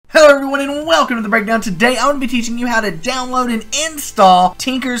Welcome to the breakdown. Today I'm going to be teaching you how to download and install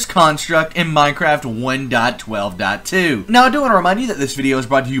Tinker's Construct in Minecraft 1.12.2. Now I do want to remind you that this video is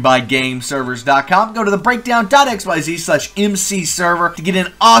brought to you by GameServers.com. Go to the breakdown.xyz/MC server to get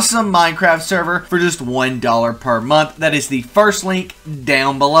an awesome Minecraft server for just $1 per month. That is the first link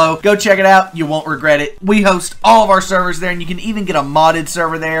down below. Go check it out. You won't regret it. We host all of our servers there, and you can even get a modded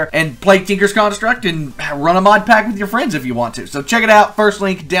server there and play Tinker's Construct and run a mod pack with your friends if you want to. So check it out. First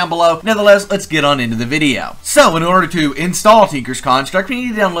link down below. Nevertheless, let's get on into the video. So, in order to install Tinker's Construct, we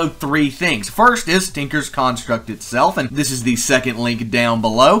need to download three things. First is Tinker's Construct itself, and this is the second link down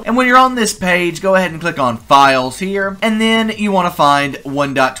below. And when you're on this page, go ahead and click on Files here, and then you want to find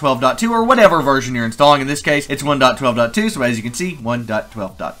 1.12.2 or whatever version you're installing. In this case, it's 1.12.2, so as you can see,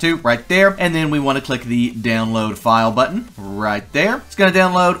 1.12.2 right there. And then we want to click the Download File button right there. It's going to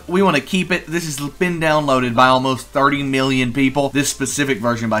download. We want to keep it. This has been downloaded by almost 30 million people. This specific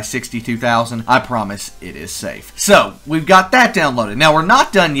version by 62,000. I promise it is safe. So, we've got that downloaded. Now, we're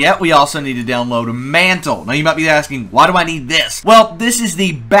not done yet. We also need to download Mantle. Now, you might be asking, why do I need this? Well, this is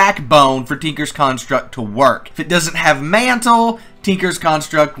the backbone for Tinker's Construct to work. If it doesn't have Mantle, Tinker's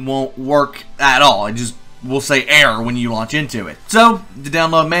Construct won't work at all. It just will say error when you launch into it. So, to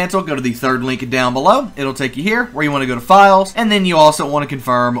download Mantle, go to the third link down below. It'll take you here where you want to go to Files, and then you also want to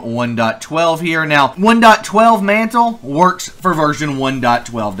confirm 1.12 here. Now, 1.12 Mantle works for version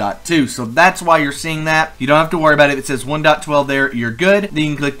 1.12.2, so that's why you're seeing that. You don't have to worry about it. If it says 1.12 there, you're good. Then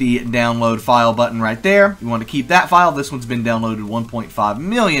you can click the Download File button right there. You want to keep that file. This one's been downloaded 1.5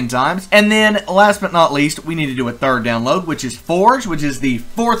 million times. And then, last but not least, we need to do a third download, which is Forge, which is the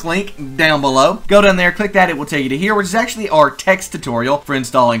fourth link down below. Go down there, click that, it will take you to here, which is actually our text tutorial for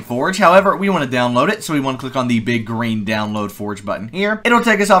installing Forge. However, we want to download it, so we want to click on the big green Download Forge button here. It'll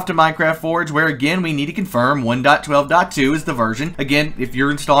take us off to Minecraft Forge, where again, we need to confirm 1.12.2 is the version. Again, if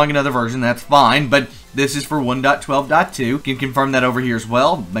you're installing another version, that's fine, but this is for 1.12.2. You can confirm that over here as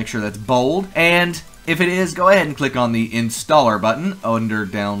well. Make sure that's bold. And if it is, go ahead and click on the Installer button under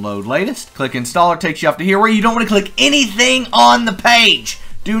Download Latest. Click Installer, takes you up to here where you don't want to click anything on the page.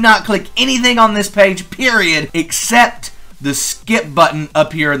 Do not click anything on this page, period, except the skip button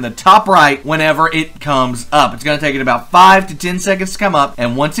up here in the top right whenever it comes up. It's going to take it about 5 to 10 seconds to come up,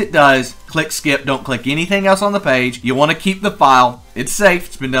 and once it does, click skip. Don't click anything else on the page. You want to keep the file. It's safe.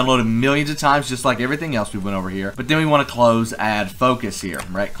 It's been downloaded millions of times, just like everything else we went over here. But then we want to close Add Focus here,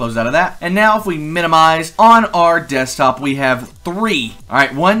 right? Close out of that. And now if we minimize, on our desktop, we have three, all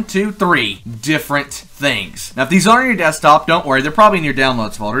right, 1, 2, 3 different things. Now, if these aren't on your desktop, don't worry. They're probably in your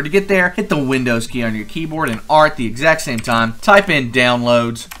Downloads folder. To get there, hit the Windows key on your keyboard and R at the exact same time. Type in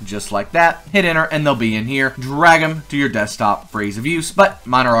Downloads, just like that. Hit Enter, and they'll be in here. Drag them to your desktop for ease of use, but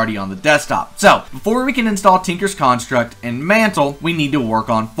mine are already on the desktop. So, before we can install Tinker's Construct and Mantle, we need to work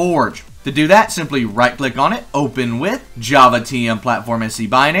on Forge. To do that, simply right-click on it, open with Java TM Platform SC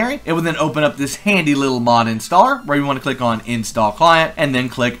Binary. It will then open up this handy little mod installer where you want to click on Install Client and then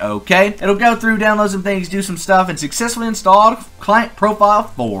click OK. It'll go through, download some things, do some stuff, and successfully installed Client Profile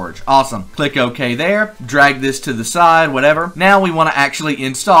Forge. Awesome. Click OK there. Drag this to the side, whatever. Now we want to actually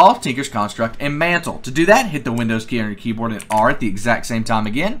install Tinker's Construct and Mantle. To do that, hit the Windows key on your keyboard and R at the exact same time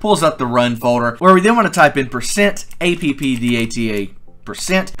again. Pulls up the Run folder where we then want to type in %appdata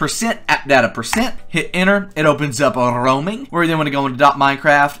 %appdata%, hit enter. It opens up a roaming where you then want to go into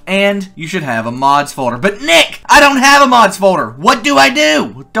 .minecraft, and you should have a mods folder. But Nick, I don't have a mods folder. What do I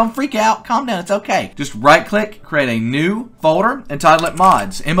do? Don't freak out. Calm down. It's okay. Just right click, create a new folder, and title it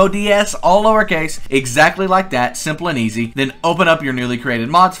mods. MODS, all lowercase, exactly like that. Simple and easy. Then open up your newly created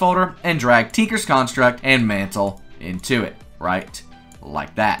mods folder and drag Tinker's Construct and Mantle into it. Right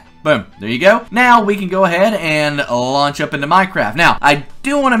like that. Boom. There you go. Now we can go ahead and launch up into Minecraft. Now, I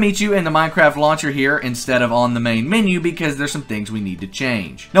do want to meet you in the Minecraft launcher here instead of on the main menu because there's some things we need to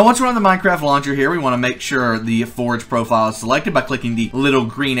change. Now, once we're on the Minecraft launcher here, we want to make sure the Forge profile is selected by clicking the little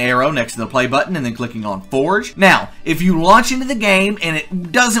green arrow next to the play button and then clicking on Forge. Now, if you launch into the game and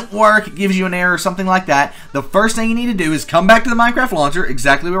it doesn't work, it gives you an error or something like that, the first thing you need to do is come back to the Minecraft launcher,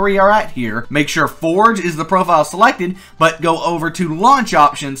 exactly where we are at here, make sure Forge is the profile selected, but go over to Launch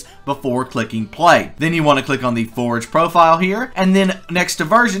Options before clicking play. Then you want to click on the Forge profile here, and then next to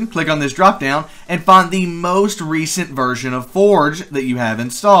version, click on this drop down and find the most recent version of Forge that you have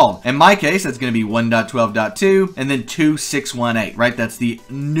installed. In my case, that's going to be 1.12.2 and then 2.618, right? That's the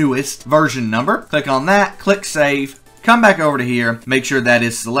newest version number. Click on that, click save, Come back over to here, make sure that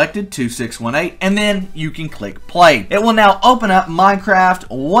is selected, 2618, and then you can click play. It will now open up Minecraft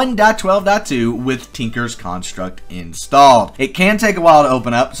 1.12.2 with Tinker's Construct installed. It can take a while to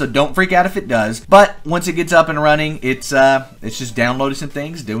open up, so don't freak out if it does, but once it gets up and running, it's just downloading some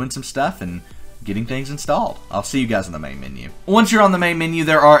things, doing some stuff, and getting things installed. I'll see you guys in the main menu. Once you're on the main menu,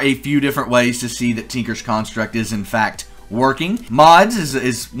 there are a few different ways to see that Tinker's Construct is in fact working. Mods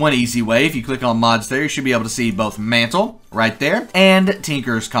is one easy way. If you click on mods there, you should be able to see both mantle right there and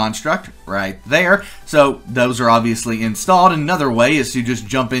Tinker's Construct right there. So those are obviously installed. Another way is to just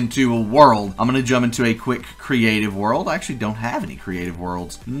jump into a world. I'm going to jump into a quick creative world. I actually don't have any creative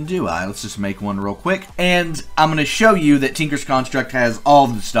worlds, do I? Let's just make one real quick. And I'm going to show you that Tinker's Construct has all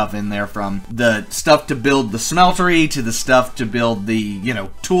the stuff in there, from the stuff to build the smeltery to the stuff to build the, you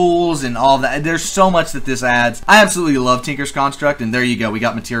know, tools and all that. There's so much that this adds. I absolutely love Tinker's Construct, and there you go. We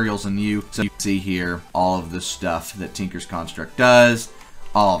got materials and new. So you can see here all of the stuff that Tinker's Construct does,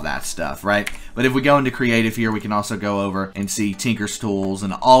 all of that stuff, right? But if we go into creative here, we can also go over and see Tinker's tools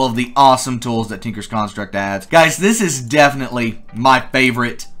and all of the awesome tools that Tinker's Construct adds. Guys, this is definitely my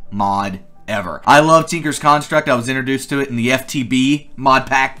favorite mod ever. I love Tinker's Construct. I was introduced to it in the FTB mod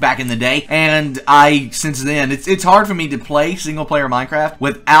pack back in the day, and since then, it's hard for me to play single player Minecraft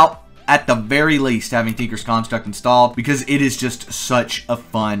without, at the very least, having Tinker's Construct installed, because it is just such a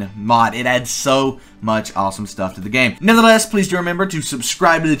fun mod. It adds so much awesome stuff to the game. Nevertheless, please do remember to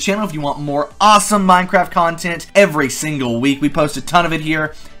subscribe to the channel if you want more awesome Minecraft content every single week. We post a ton of it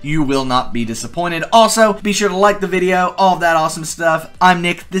here. You will not be disappointed. Also, be sure to like the video, all of that awesome stuff. I'm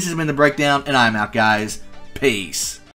Nick, this has been The Breakdown, and I'm out, guys. Peace.